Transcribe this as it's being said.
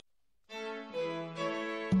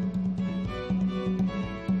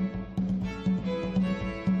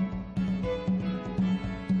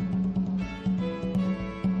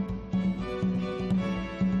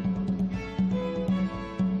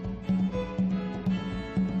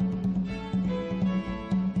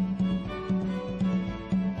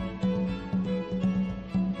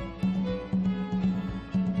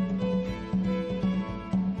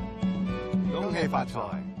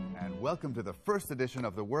And welcome to the first edition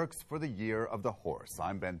of the Works for the Year of the Horse.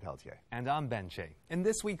 I'm Ben Peltier. And I'm Ben Che. In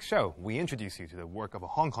this week's show, we introduce you to the work of a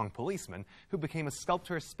Hong Kong policeman who became a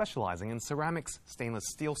sculptor specializing in ceramics, stainless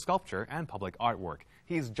steel sculpture, and public artwork.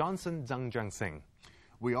 He is Johnson Zhang Sing.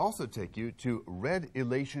 We also take you to Red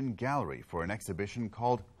Elation Gallery for an exhibition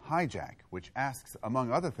called Hijack, which asks,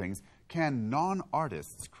 among other things, can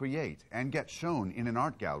non-artists create and get shown in an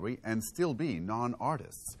art gallery and still be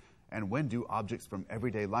non-artists? And when do objects from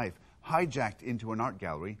everyday life, hijacked into an art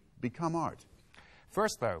gallery, become art?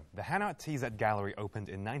 First, though, the Hanart TZ Gallery opened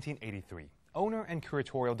in 1983. Owner and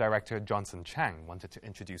curatorial director Johnson Chang wanted to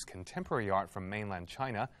introduce contemporary art from mainland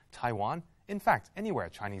China, Taiwan, in fact, anywhere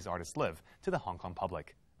Chinese artists live, to the Hong Kong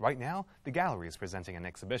public. Right now, the gallery is presenting an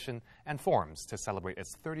exhibition and forums to celebrate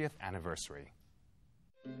its 30th anniversary.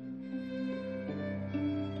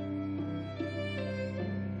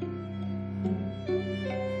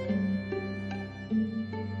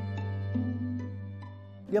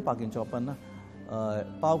呢100件作品咧，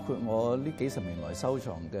包括我呢幾十年來收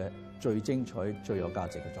藏嘅最精彩、最有價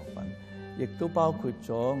值嘅作品，亦都包括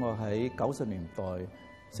咗我喺90年代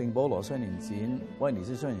聖保羅雙年展、威尼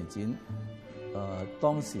斯雙年展，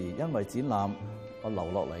當時因為展覽我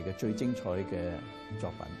留落嚟嘅最精彩嘅作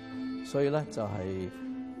品，所以咧就係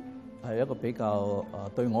一個比較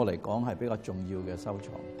對我嚟講係比較重要嘅收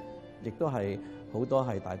藏，亦都係好多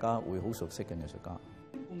係大家會好熟悉嘅藝術家。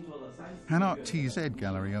Hanart TZ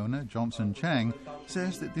Gallery owner Johnson Chang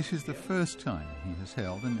says that this is the first time he has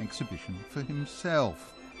held an exhibition for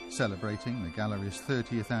himself. Celebrating the gallery's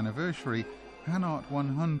 30th anniversary, Hanart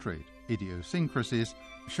 100 Idiosyncrasies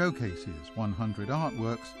showcases 100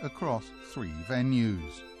 artworks across 3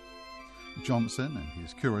 venues. Johnson and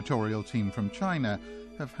his curatorial team from China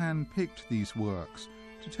have hand-picked these works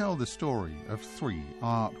to tell the story of 3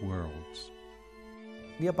 art worlds.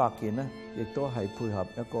 呢100件咧，亦都係配合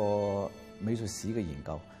一個美術史嘅研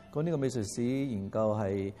究。咁呢個美術史研究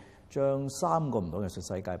係將3個唔同嘅藝術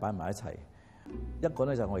世界擺埋一齊。一個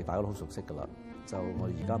咧就係我哋大家都好熟悉㗎啦，就我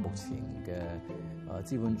哋而家目前嘅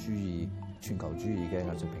資本主義、全球主義嘅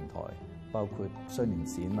藝術平台，包括雙年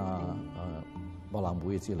展啊、博覽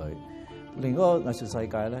會之類。另一個藝術世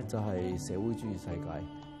界咧就係社會主義世界。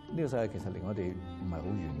呢個世界其實離我哋唔係好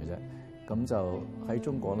遠嘅啫。咁就喺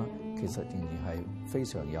中國咧，其實仍然係非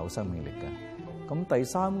常有生命力嘅。咁第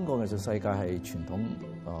3個藝術世界係傳統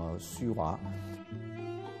書畫。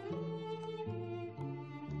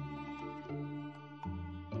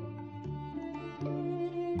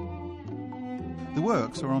The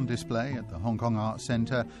works are on display at the Hong Kong Arts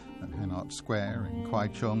Centre, at Hanart Square in Kwai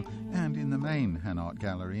Chung, and in the main Hanart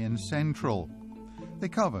Gallery in Central. They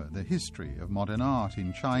cover the history of modern art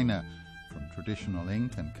in China, from traditional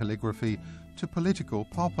ink and calligraphy to political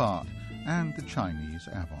pop art and the Chinese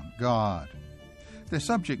avant-garde. Their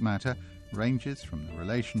subject matter ranges from the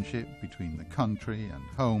relationship between the country and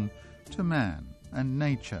home to man and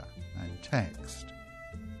nature and text.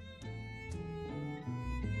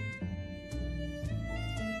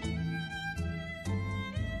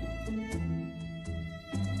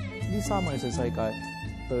 These 3個藝術世界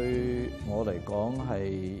對我嚟講係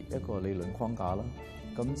一個理論框架啦。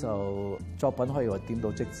咁就作品可以話點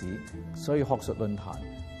到即止，所以學術論壇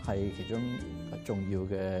係其中重要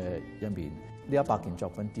嘅一面。呢100件作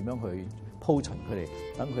品點樣去鋪陳佢哋，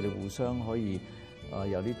等佢哋互相可以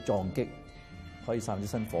有啲撞擊，可以散啲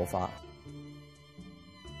新火花。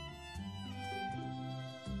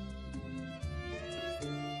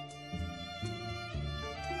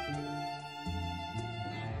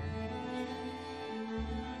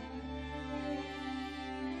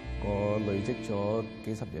我累積咗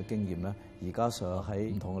幾十年嘅經驗啦，而家想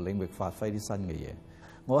喺唔同嘅領域發揮啲新嘅嘢。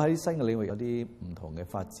我喺新嘅領域有啲唔同嘅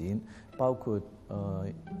發展，包括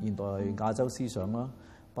現代亞洲思想啦，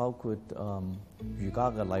包括儒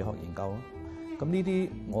家嘅禮學研究啦。咁呢啲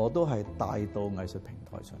我都係帶到藝術平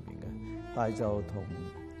台上邊嘅，但係就同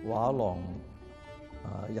畫廊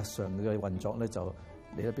日常嘅運作咧就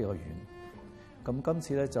離得比較遠。咁今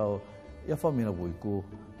次咧就一方面係回顧，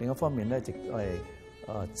另一方面咧亦都係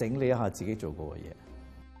整理一下自己做過嘅嘢。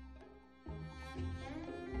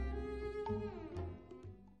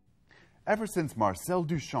Ever since Marcel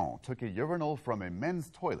Duchamp took a urinal from a men's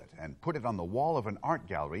toilet and put it on the wall of an art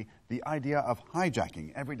gallery, the idea of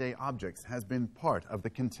hijacking everyday objects has been part of the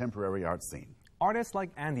contemporary art scene. Artists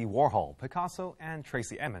like Andy Warhol, Picasso, and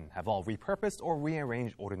Tracey Emin have all repurposed or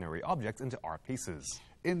rearranged ordinary objects into art pieces.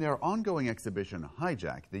 In their ongoing exhibition,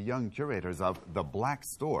 Hijack, the young curators of The Black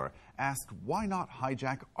Store ask why not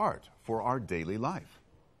hijack art for our daily life?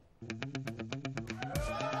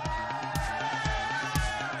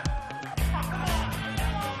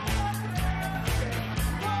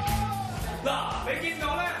 嗱，你見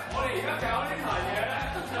到咧，我哋而家搞呢壇嘢咧，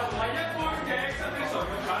就唔係一般嘅 exhibition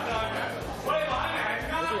咁簡單嘅，我哋擺明係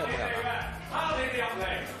呃你哋嘅，呃你哋入嚟。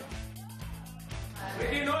你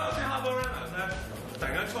見到頭先 Harbour Runners 咧，突然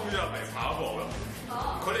間衝咗入嚟跑步啦，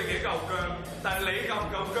佢哋幾夠薑，但係你夠唔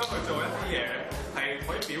夠薑去做一啲嘢，係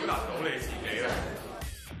可以表達到你自己咧？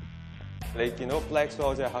你見到 Black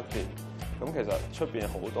Store 即係黑店，咁其實出邊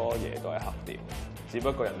好多嘢都係黑店。 只不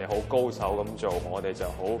過人哋好高手咁做，我哋就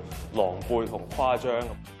好狼狽同誇張。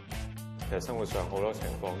其實生活上好多情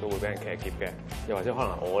況都會俾人騎劫嘅，又或者可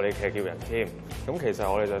能我哋騎劫人添。咁其實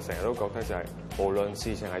我哋就成日都覺得就係、無論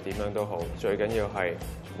事情係點樣都好，最緊要係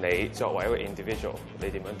你作為一個 individual， 你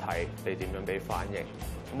點樣睇，你點樣俾反應。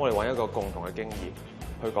咁我哋揾一個共同嘅經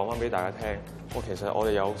驗去講翻俾大家聽。其實我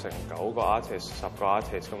哋有成9個 artist、10個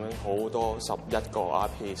artist 咁樣，好多11個 art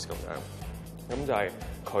piece 咁樣。 咁就係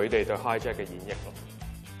佢哋對 hijack 嘅演繹咯。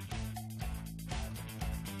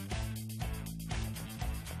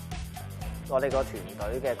我哋個團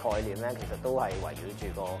隊嘅概念咧，其實都係圍繞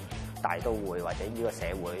住個大都會或者呢個社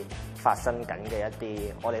會發生緊嘅一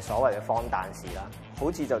啲我哋所謂嘅荒誕事啦。好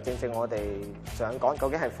似就正正我哋想講，究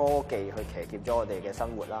竟係科技去騎劫咗我哋嘅生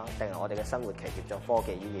活啦，定係我哋嘅生活騎劫咗科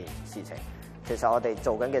技呢件事情？ 其實我哋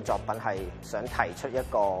做緊嘅作品係想提出一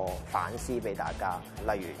個反思俾大家，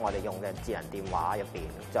例如我哋用嘅智能電話入邊，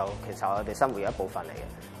就其實我哋生活嘅一部分嚟嘅。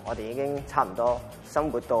我哋已經差唔多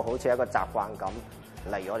生活到好似一個習慣咁。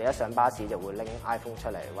例如我哋一上巴士就會拎 iPhone 出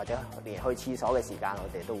嚟，或者連去廁所嘅時間，我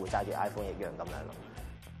哋都會揸住 iPhone 一樣咁樣咯。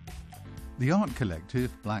The art collective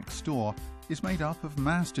Black Store is made up of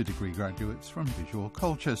master degree graduates from visual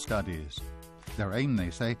culture studies. Their aim, they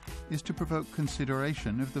say, is to provoke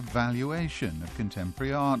consideration of the valuation of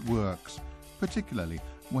contemporary artworks, particularly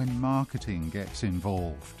when marketing gets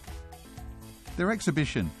involved. Their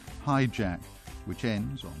exhibition, Hijack, which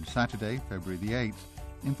ends on Saturday, February the 8th,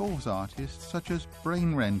 involves artists such as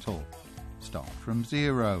Brain Rental, Start From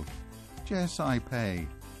Zero, Jess Pei,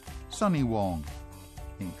 Sunny Wong,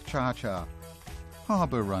 Ink Cha Cha,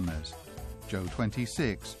 Harbour Runners, Joe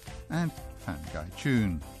 26, and Fan Gai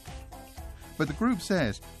Chun. But the group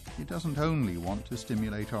says it doesn't only want to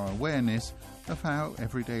stimulate our awareness of how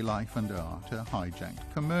everyday life and art are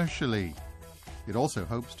hijacked commercially. It also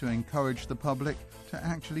hopes to encourage the public to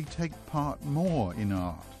actually take part more in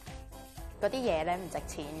art. 嗰啲嘢咧唔值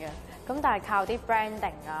錢嘅，咁但係靠啲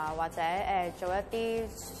branding 啊，或者做一啲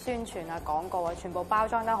宣傳啊、廣告啊，全部包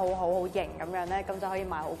裝得好好、好型咁樣咧，咁就可以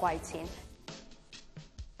賣好貴錢。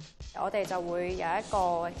我哋就會有一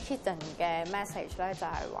個 hidden 嘅 message 咧，就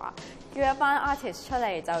係話叫一班 artist 出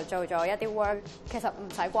嚟就做咗一啲 work， 其實唔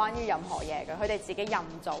使關於任何嘢嘅，佢哋自己任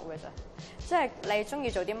做嘅啫。即係你中意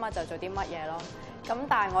做啲乜就做啲乜嘢咯。咁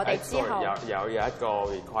但係我哋之後有一個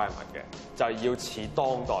requirement 嘅，就係要似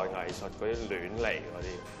當代藝術嗰啲亂嚟嗰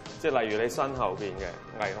啲，即係例如你身後邊嘅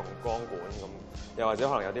霓虹光管咁，又或者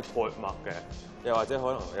可能有啲潑墨嘅，又或者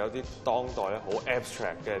可能有啲當代咧好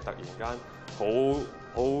abstract 嘅，突然間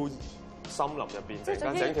好森林入邊突然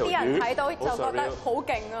間整條魚，啲人睇到就覺得好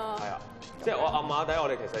勁啊！係啊，即係我暗下底，我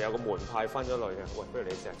哋其實有個門派分咗類嘅，喂，不如你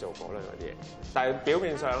成日做嗰類嗰啲嘢，但係表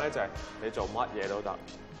面上咧就係你做乜嘢都得。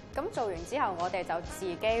咁做完之後，我哋就自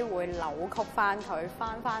己會扭曲翻佢，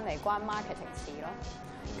翻嚟關 marketing 事咯。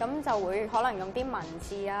咁就會可能用啲文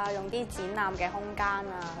字啊，用啲展覽嘅空間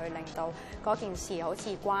啊，去令到嗰件事好似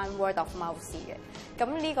關 word of mouth 事嘅。咁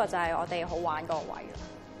呢個就係我哋好玩個位咯。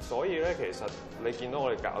所以咧，其實你見到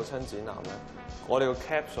我哋搞親展覽咧，我哋個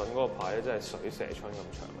caption 嗰個牌咧真係水蛇春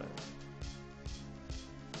咁長嘅。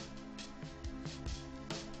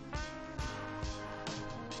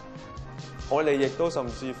我哋亦都甚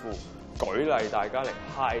至乎舉例大家嚟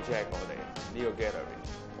hijack 我哋呢個 gallery，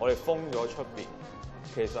 我哋封咗出邊，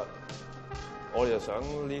其實我哋就想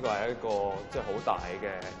呢個係一個即係好大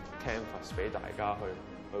嘅 canvas 俾大家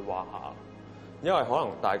去畫下，因為可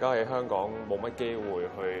能大家喺香港冇乜機會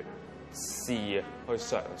去試去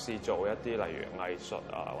嘗試做一啲例如藝術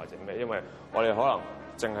啊或者咩，因為我哋可能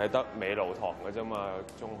淨係得美勞堂嘅啫嘛，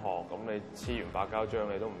中學咁你黐完白膠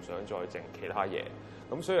漿，你都唔想再整其他嘢。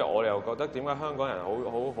咁所以我哋又覺得點解香港人好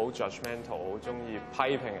judgmental， 好中意批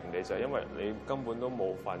評人哋，就係因為你根本都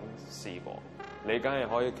冇份試過，你梗係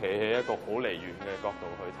可以企喺一個好離遠嘅角度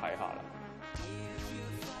去睇下啦。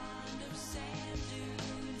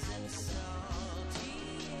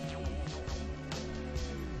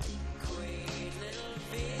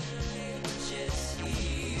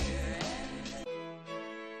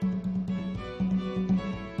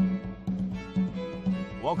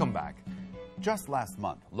Welcome back. Just last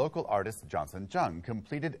month, local artist Johnson Zheng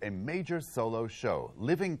completed a major solo show,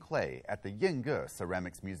 Living Clay, at the Yingge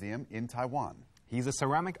Ceramics Museum in Taiwan. He's a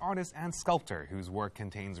ceramic artist and sculptor whose work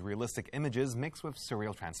contains realistic images mixed with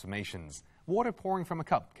surreal transformations. Water pouring from a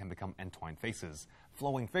cup can become entwined faces.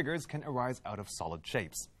 Flowing figures can arise out of solid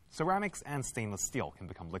shapes. Ceramics and stainless steel can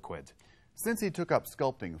become liquid. Since he took up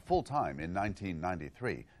sculpting full-time in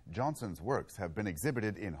 1993, Johnson's works have been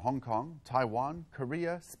exhibited in Hong Kong, Taiwan,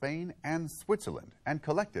 Korea, Spain, and Switzerland, and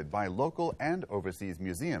collected by local and overseas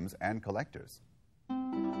museums and collectors.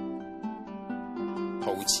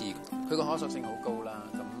 陶瓷佢個可塑性好高啦，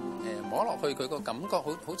咁摸落去佢個感覺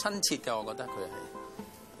好親切㗎，我覺得佢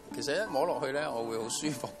係。其實一摸落去咧，我會好舒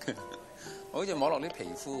服嘅，我好似摸落啲皮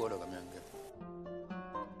膚嗰度咁樣嘅。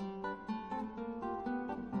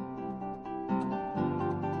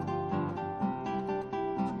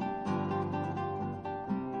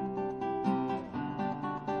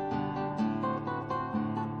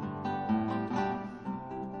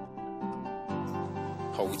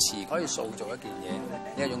陶瓷可以塑造一件嘢，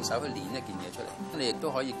你係用手去捏一件嘢出嚟，你亦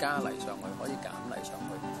都可以加泥上去，可以減泥上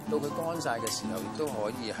去。到佢乾晒嘅時候，亦都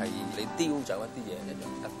可以係你雕走一啲嘢一樣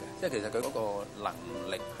得嘅。即係其實佢嗰個能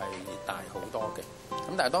力係大好多嘅。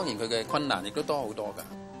咁但係當然佢嘅困難亦都多好多㗎。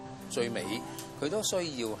最尾佢都需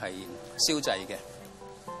要係燒製嘅。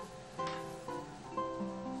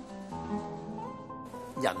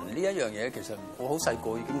人呢一樣嘢其實我好細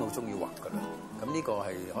個已經好中意畫㗎啦。咁呢個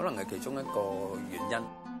係可能係其中一個原因，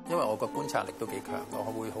因為我個觀察力都幾強，我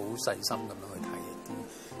會好細心咁樣去睇一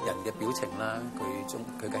啲人嘅表情啦，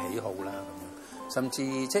佢嘅喜好啦咁樣，甚至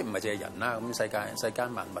即係唔係淨係人啦，咁世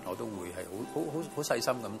間萬物我都會係好細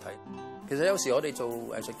心咁睇。其實有時我哋做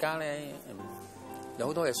藝術家咧，有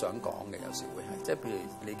好多嘢想講嘅，有時會係即係譬如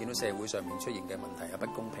你見到社會上面出現嘅問題啊、不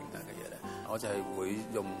公平啊嘅嘢咧，我就係會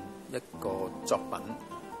用一個作品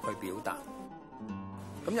去表達。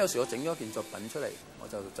咁有時我整咗件作品出嚟，我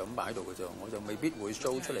就咁擺喺度嘅啫，我就未必會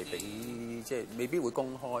show 出嚟俾，即係未必會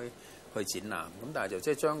公開去展覽。咁但係就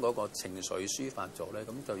即係將嗰個情緒抒發咗咧，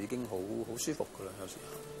咁就已經好舒服噶啦。有時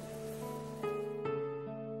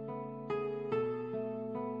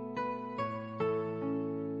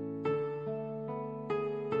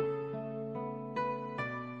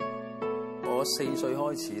候，我4歲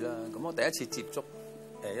開始啦，咁我第一次接觸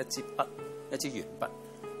一支筆，一支鉛筆。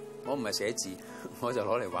我唔係寫字，我就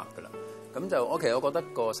攞嚟畫噶啦。咁就其實我覺得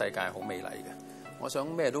個世界好美麗嘅，我想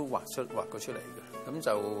咩都畫個出嚟嘅。咁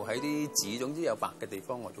就喺啲紙，總之有白嘅地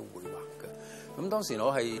方我都會畫嘅。咁當時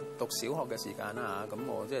我係讀小學嘅時間啦嚇，咁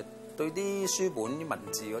我即係對啲書本啲文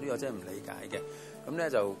字嗰啲我真係唔理解嘅。咁咧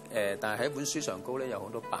就但係喺本書上高咧有好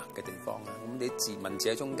多白嘅地方啊。咁你文字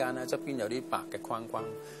喺中間咧，側邊有啲白嘅框框，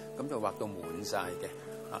咁就畫到滿晒嘅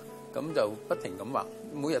嚇。咁就不停咁畫，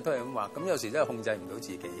每日都係咁畫。咁有時真係控制唔到自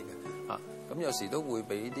己嘅嚇。咁有時都會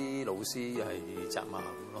俾啲老師係責罵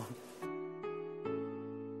咁咯。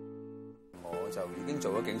我就已經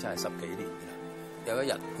做咗警察係10幾年嘅。有一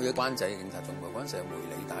日去咗灣仔警察總部，嗰陣時係梅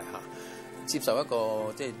里大廈接受一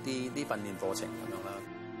個即係啲訓練課程咁樣啦。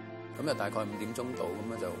咁就大概5點鐘到，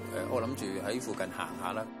咁樣就我諗住喺附近行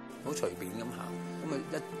下啦，好隨便咁行。咁啊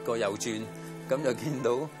一個右轉。咁就見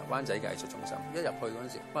到灣仔嘅藝術中心，一入去嗰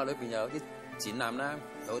陣時，哇！裏邊有啲展覽啦，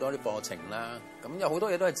有好多啲課程啦，咁有好多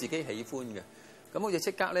嘢都係自己喜歡嘅，咁好似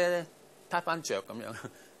即刻咧撻翻着咁樣，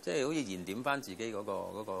即係好似燃點翻自己嗰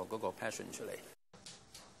個 passion 出嚟。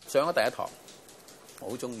上咗第一堂，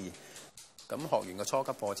我好中意，咁學完個初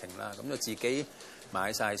級課程啦，咁就自己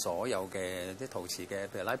買晒所有嘅啲陶瓷嘅，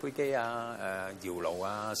譬如拉杯機啊、窯爐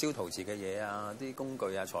啊、燒陶瓷嘅嘢啊、啲工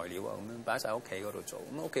具啊、材料啊咁樣擺晒喺屋企嗰度做。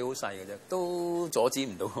咁屋企好細嘅啫，都阻止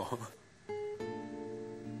唔到我。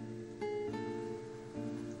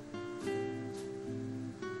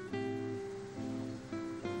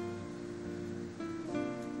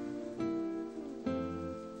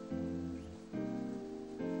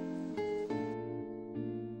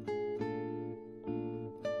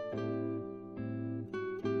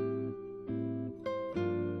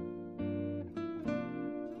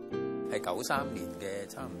係93年嘅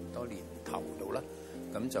差唔多年頭度啦，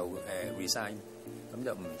咁就resign，咁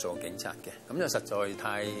就唔做警察嘅，咁就實在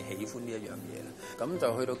太喜歡呢一樣嘢啦。咁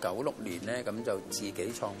就去到96年咧，咁就自己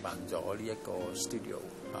創辦咗呢一個 studio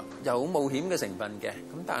啊，有冒險嘅成分嘅，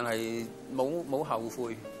咁但係冇後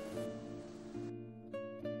悔。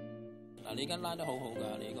嗱，你間拉得好好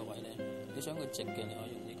㗎，你呢個位咧，你想佢直嘅，你可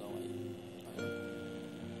以用呢個位。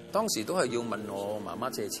當時都係要問我媽媽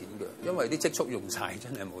借錢嘅，因為啲積蓄用晒，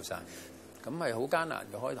真係冇晒。咁係好艱難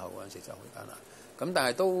嘅，開頭嗰陣時就好艱難。咁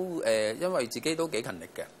但係都因為自己都幾勤力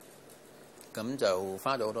嘅，咁就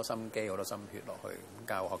花咗好多心機、好多心血落去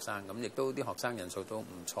教學生。咁亦都啲學生人數都唔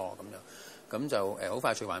錯咁樣。咁就好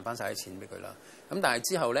快脆還翻晒啲錢俾佢啦。咁但係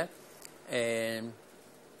之後咧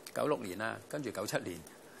，96年啦，跟住97年，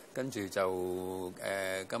跟住就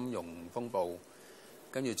金融風暴，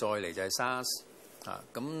跟住再嚟就係 SARS。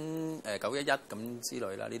咁911咁之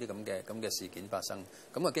類啦，呢啲咁嘅事件發生，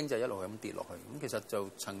咁個經濟一路係咁跌落去。咁其實就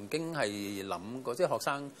曾經係諗過，即係學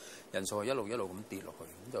生人數係一路咁跌落去，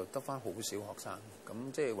咁就得翻好少學生，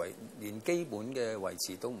咁即係連基本嘅維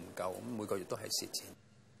持都唔夠，咁每個月都係蝕錢。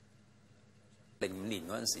05年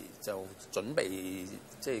嗰陣時就準備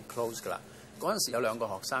即係 close 㗎啦。嗰陣時有2個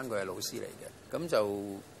學生，佢係老師嚟嘅，咁就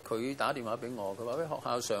佢打電話俾我，佢話喂，學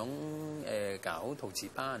校想搞陶瓷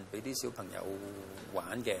班俾啲小朋友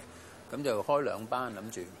玩嘅，咁就開2班，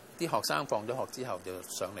諗住啲學生放咗學之後就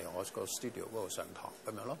上嚟我個 studio 嗰度上堂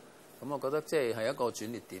咁樣咯。咁我覺得即係一個轉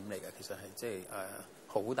捩點嚟嘅，其實係即係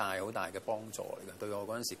好大嘅幫助嚟嘅，對我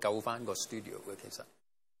嗰陣時救翻個 studio 嘅其實。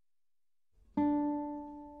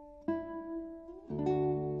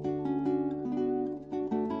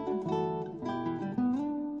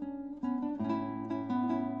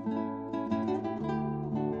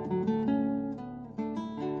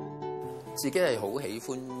自己係好喜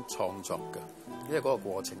歡創作嘅，因為嗰個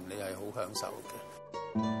過程你係好享受嘅。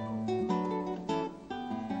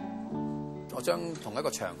我將同一個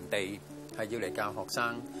場地係要嚟教學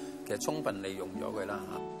生，其實充分利用咗佢啦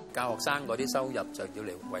嚇。教學生嗰啲收入就要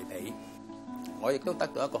嚟維皮，我亦都得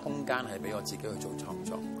到一個空間係俾我自己去做創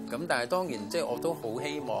作。咁但係當然即係我都好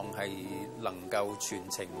希望係能夠全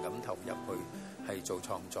程咁投入去係做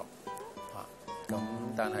創作嚇。咁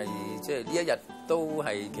但係即係呢一日都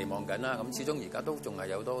係期望緊啦，咁始終而家都仲係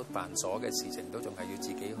有多繁瑣嘅事情，都仲係要自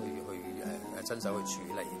己去親手去處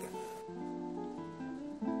理嘅。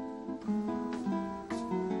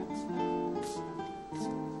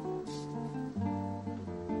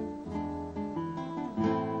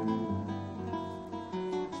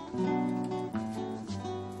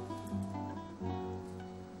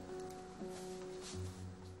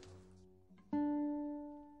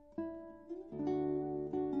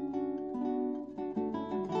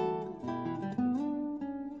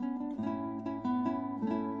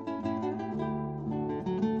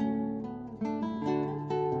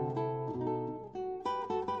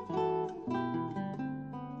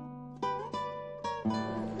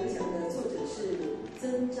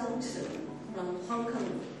Hong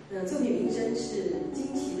Kong，作品名稱是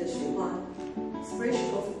驚奇的水畫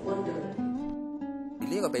 ，Splash of Wonder。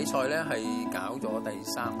呢個比賽咧係搞咗第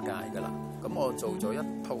3屆㗎啦，咁我做咗一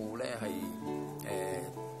套咧係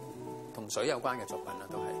同水有關嘅作品啦，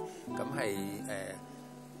都係，咁係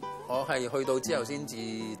我係去到之後先至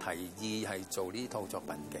提議係做呢套作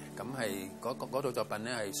品嘅，咁係嗰套作品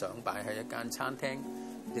咧係想擺喺一間餐廳，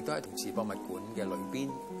亦都係陶瓷博物館嘅裏邊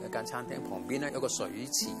一間餐廳旁邊咧有個水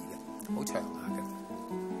池嘅，好長下嘅，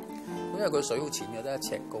因為佢水好淺嘅，得1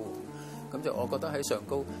尺高，咁就我覺得喺上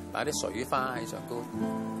高擺啲水花喺上高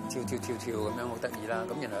跳咁樣好得意啦，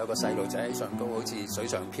咁然後有個細路仔喺上高好似水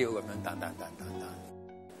上漂咁樣彈。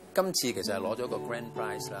今次其實係攞咗個 Grand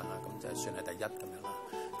Prize 啦，咁就算係第1咁樣啦。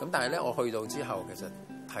咁但係咧，我去到之後，其實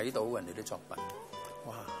睇到人哋啲作品，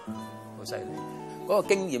哇，好犀利！嗰個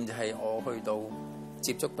經驗就係我去到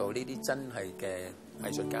接觸到呢啲真係嘅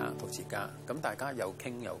藝術家、陶瓷家，咁大家有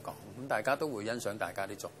傾有講，咁大家都會欣賞大家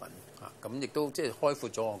啲作品嚇，咁亦都即係開闊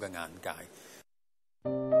咗我嘅眼界。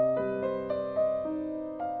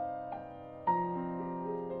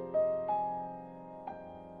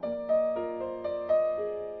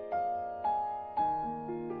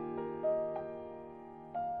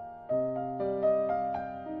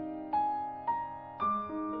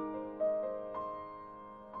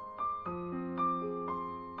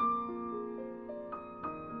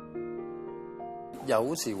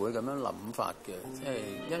有時會咁樣諗法嘅，即係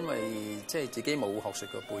因為即係自己冇學術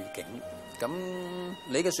嘅背景，咁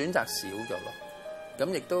你嘅選擇少咗咯，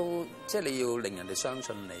咁亦都即係你要令人哋相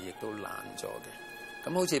信你，亦都難咗嘅。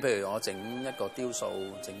咁好似譬如我整一個雕塑，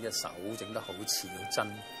整隻手整得好似好真，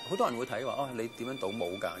好多人會睇話哦，你點樣倒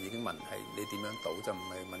冇㗎？已經問係你點樣倒，就唔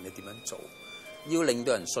係問你點樣做。要令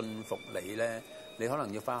到人信服你咧，你可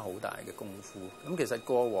能要花好大嘅功夫。咁其實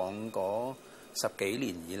過往嗰10幾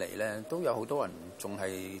年以嚟咧，都有好多人仲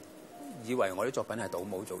係以為我啲作品係倒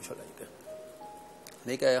模做出嚟嘅。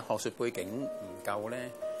你嘅學術背景唔夠咧，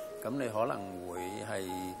咁你可能會係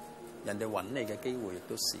人哋揾你嘅機會亦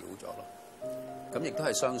都少咗咯。咁亦都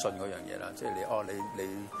係相信嗰樣嘢啦，即係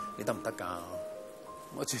你得唔得㗎？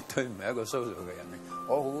我絕對唔係一個 social 嘅人嚟，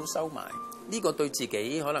我好收埋。呢個對自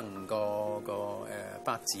己可能個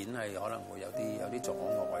發展係可能會有啲阻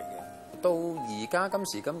礙嘅。到而家今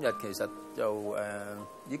時今日，其實就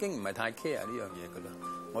已經唔係太 care 呢樣嘢㗎啦。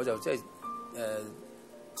我就即係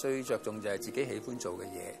最着重就係自己喜歡做嘅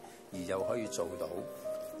嘢，而又可以做到。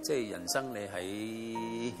即係人生，你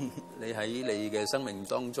喺你嘅生命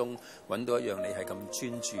當中揾到一樣你係咁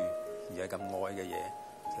專注而係咁愛嘅嘢，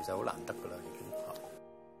其實好難得㗎啦，已經。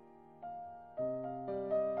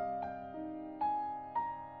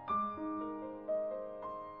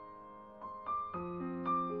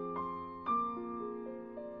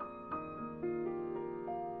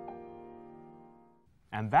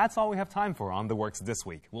And that's all we have time for on The Works this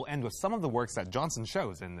week. We'll end with some of the works that Johnson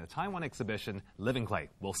shows in the Taiwan exhibition, Living Clay.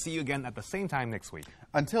 We'll see you again at the same time next week.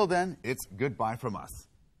 Until then, it's goodbye from us.